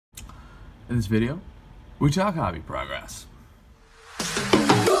In this video, we talk hobby progress.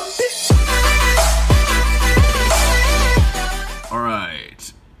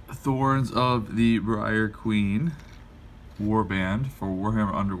 Alright, Thorns of the Briar Queen warband for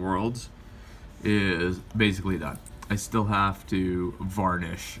Warhammer Underworlds is basically done. I still have to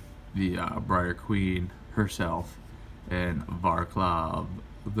varnish the Briar Queen herself and Varklav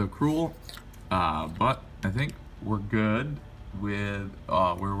the Cruel, but I think we're good with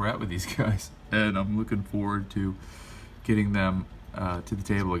where we're at with these guys, and I'm looking forward to getting them to the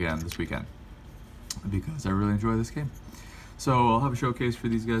table again this weekend because I really enjoy this game. So I'll have a showcase for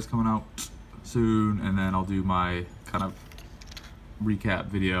these guys coming out soon, and then I'll do my kind of recap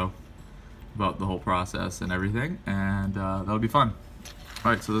video about the whole process and everything, and that'll be fun.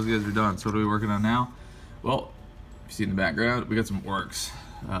 Alright, so those guys are done. So what are we working on now? Well, you see in the background, we got some orcs,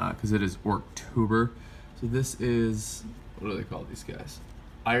 because it is Orktober. So this is, what do they call these guys?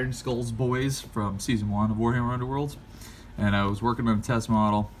 Iron Skull's boys from Season 1 of Warhammer Underworlds. And I was working on a test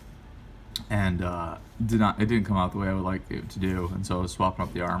model, and it didn't come out the way I would like it to do, and so I was swapping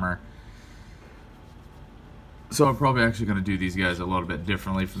up the armor. So I'm probably actually going to do these guys a little bit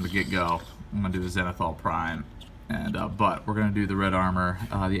differently from the get-go. I'm going to do the Zenithal Prime, and but we're going to do the red armor.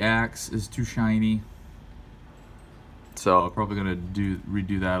 The axe is too shiny, so I'm probably going to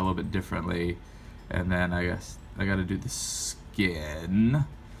redo that a little bit differently, and then I guess I got to do the skin.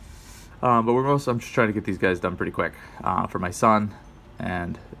 But I'm just trying to get these guys done pretty quick for my son,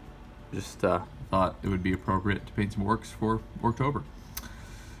 and just thought it would be appropriate to paint some orcs for Orktober.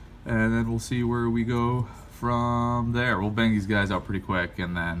 And then we'll see where we go from there. We'll bang these guys out pretty quick,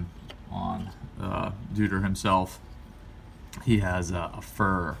 and then on Duder himself, he has a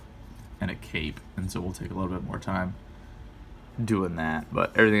fur and a cape, and so we'll take a little bit more time doing that.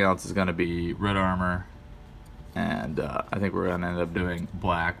 But everything else is going to be red armor, and I think we're going to end up doing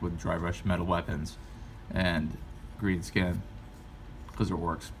black with dry brush metal weapons and green skin because it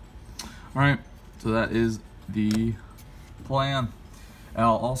works. Alright, so that is the plan.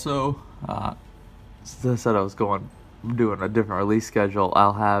 I'll also, since I said I was doing a different release schedule,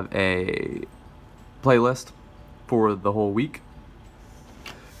 I'll have a playlist for the whole week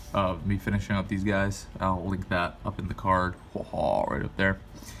of me finishing up these guys. I'll link that up in the card, right up there.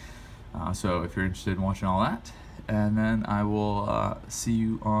 So if you're interested in watching all that, and then I will see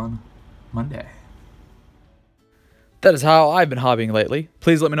you on Monday. That is how I've been hobbying lately.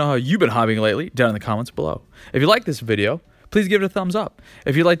 Please let me know how you've been hobbying lately down in the comments below. If you like this video, please give it a thumbs up.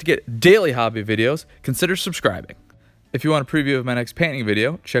 If you'd like to get daily hobby videos, consider subscribing. If you want a preview of my next painting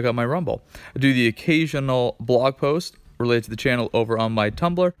video, check out my Rumbl. I do the occasional blog post related to the channel over on my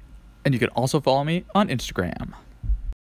Tumblr, and you can also follow me on Instagram.